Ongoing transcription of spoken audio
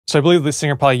So I believe the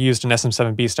singer probably used an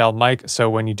SM7B style mic. So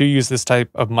when you do use this type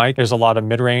of mic, there's a lot of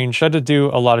mid-range. I had to do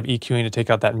a lot of EQing to take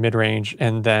out that mid-range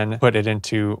and then put it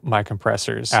into my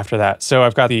compressors after that. So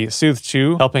I've got the Soothe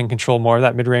 2 helping control more of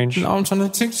that mid-range. Now I'm trying to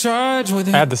take charge with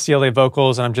it. I have the CLA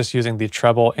vocals and I'm just using the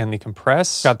treble and the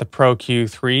compress. Got the Pro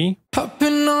Q3.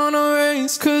 Hopping on a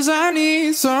race cause I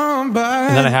need somebody.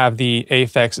 And then I have the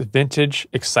AFX Vintage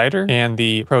Exciter and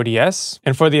the Pro DS.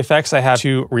 And for the effects, I have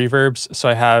 2 reverbs. So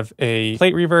I have a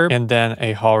plate reverb and then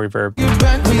a hall reverb. Get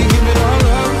back, we give it all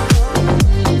up.